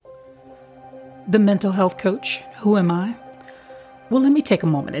The mental health coach. Who am I? Well, let me take a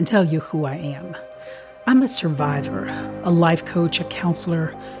moment and tell you who I am. I'm a survivor, a life coach, a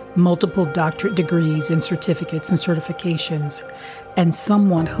counselor, multiple doctorate degrees and certificates and certifications, and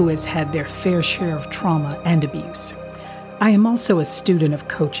someone who has had their fair share of trauma and abuse. I am also a student of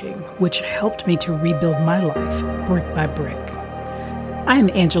coaching, which helped me to rebuild my life brick by brick. I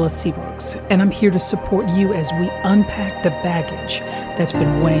am Angela Seabrooks, and I'm here to support you as we unpack the baggage that's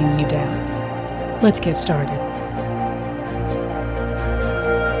been weighing you down. Let's get started.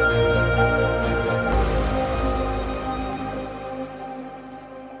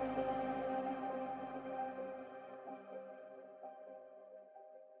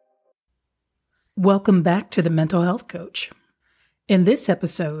 Welcome back to the Mental Health Coach. In this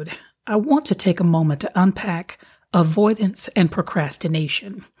episode, I want to take a moment to unpack avoidance and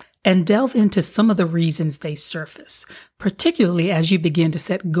procrastination and delve into some of the reasons they surface, particularly as you begin to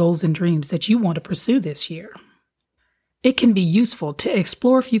set goals and dreams that you want to pursue this year. It can be useful to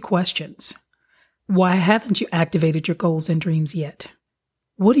explore a few questions. Why haven't you activated your goals and dreams yet?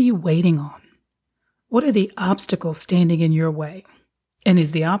 What are you waiting on? What are the obstacles standing in your way? And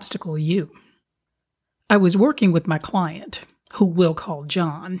is the obstacle you? I was working with my client, who we'll call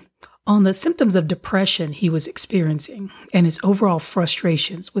John, on the symptoms of depression he was experiencing and his overall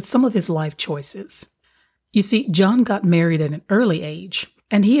frustrations with some of his life choices. You see, John got married at an early age,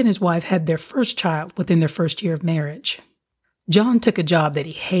 and he and his wife had their first child within their first year of marriage. John took a job that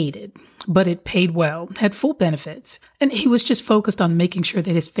he hated, but it paid well, had full benefits, and he was just focused on making sure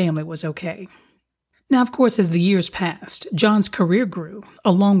that his family was okay. Now, of course, as the years passed, John's career grew,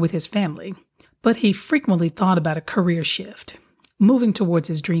 along with his family, but he frequently thought about a career shift, moving towards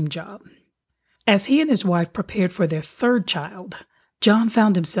his dream job. As he and his wife prepared for their third child, John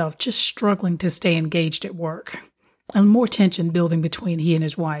found himself just struggling to stay engaged at work, and more tension building between he and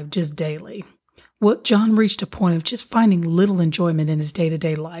his wife just daily. Well, John reached a point of just finding little enjoyment in his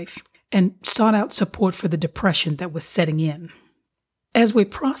day-to-day life and sought out support for the depression that was setting in. As we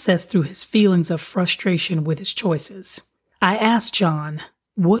processed through his feelings of frustration with his choices, I asked John,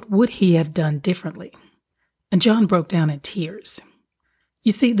 what would he have done differently? And John broke down in tears.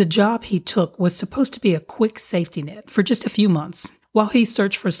 You see, the job he took was supposed to be a quick safety net for just a few months while he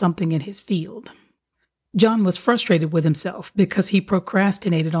searched for something in his field. John was frustrated with himself because he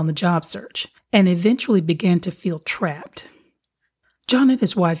procrastinated on the job search and eventually began to feel trapped. John and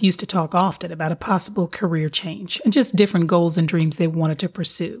his wife used to talk often about a possible career change and just different goals and dreams they wanted to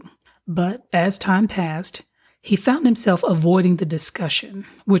pursue. But as time passed, he found himself avoiding the discussion,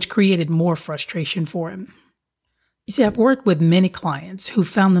 which created more frustration for him. You see, I've worked with many clients who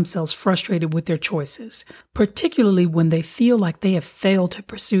found themselves frustrated with their choices, particularly when they feel like they have failed to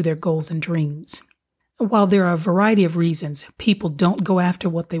pursue their goals and dreams. While there are a variety of reasons people don't go after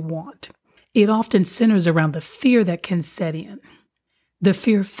what they want, it often centers around the fear that can set in. The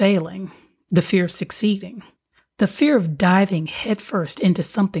fear of failing, the fear of succeeding, the fear of diving headfirst into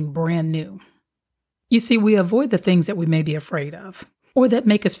something brand new. You see, we avoid the things that we may be afraid of, or that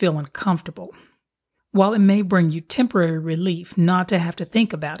make us feel uncomfortable. While it may bring you temporary relief not to have to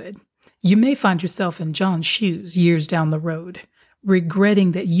think about it, you may find yourself in John's shoes years down the road,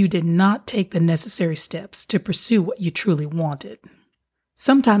 regretting that you did not take the necessary steps to pursue what you truly wanted.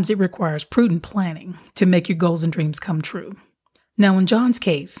 Sometimes it requires prudent planning to make your goals and dreams come true. Now, in John's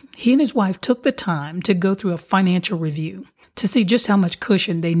case, he and his wife took the time to go through a financial review to see just how much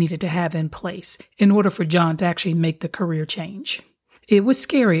cushion they needed to have in place in order for John to actually make the career change. It was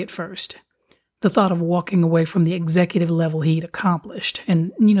scary at first, the thought of walking away from the executive level he'd accomplished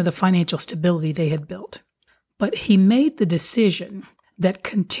and, the financial stability they had built. But he made the decision that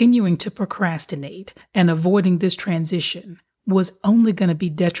continuing to procrastinate and avoiding this transition was only going to be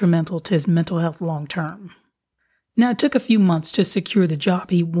detrimental to his mental health long term. Now, it took a few months to secure the job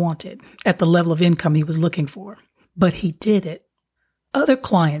he wanted at the level of income he was looking for, but he did it. Other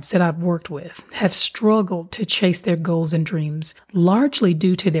clients that I've worked with have struggled to chase their goals and dreams, largely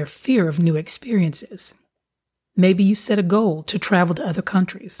due to their fear of new experiences. Maybe you set a goal to travel to other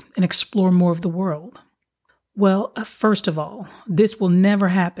countries and explore more of the world. Well, first of all, this will never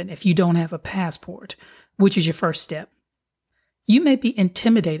happen if you don't have a passport, which is your first step. You may be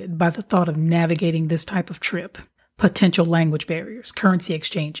intimidated by the thought of navigating this type of trip, potential language barriers, currency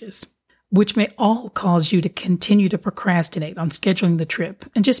exchanges, which may all cause you to continue to procrastinate on scheduling the trip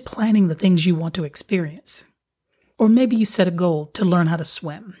and just planning the things you want to experience. Or maybe you set a goal to learn how to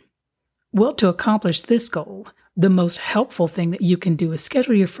swim. Well, to accomplish this goal, the most helpful thing that you can do is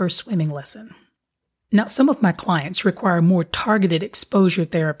schedule your first swimming lesson. Now, some of my clients require more targeted exposure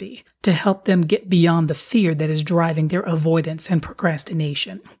therapy to help them get beyond the fear that is driving their avoidance and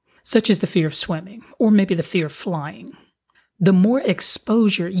procrastination. such as the fear of swimming or maybe the fear of flying. The more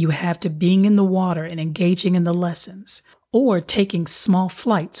exposure you have to being in the water and engaging in the lessons, or taking small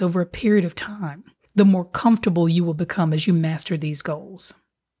flights over a period of time, the more comfortable you will become as you master these goals.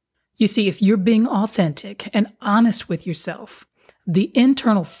 You see, if you're being authentic and honest with yourself, the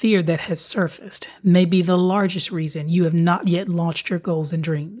internal fear that has surfaced may be the largest reason you have not yet launched your goals and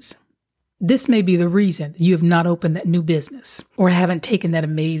dreams. This may be the reason you have not opened that new business or haven't taken that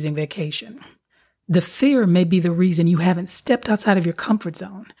amazing vacation. The fear may be the reason you haven't stepped outside of your comfort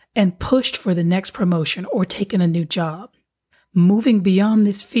zone and pushed for the next promotion or taken a new job. Moving beyond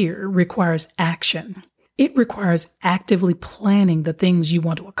this fear requires action. It requires actively planning the things you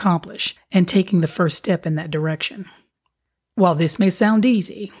want to accomplish and taking the first step in that direction. While this may sound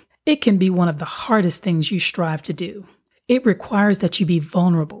easy, it can be one of the hardest things you strive to do. It requires that you be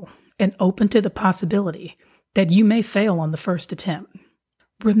vulnerable and open to the possibility that you may fail on the first attempt.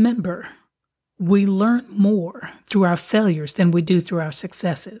 Remember, we learn more through our failures than we do through our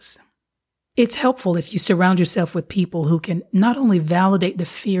successes. It's helpful if you surround yourself with people who can not only validate the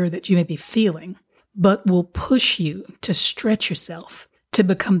fear that you may be feeling, but will push you to stretch yourself to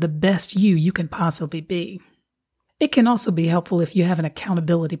become the best you can possibly be. It can also be helpful if you have an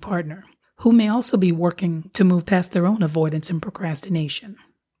accountability partner who may also be working to move past their own avoidance and procrastination.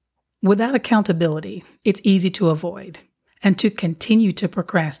 Without accountability, it's easy to avoid and to continue to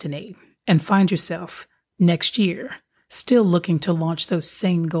procrastinate and find yourself next year still looking to launch those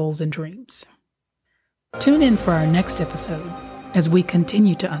same goals and dreams. Tune in for our next episode as we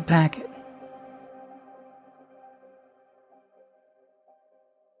continue to unpack it.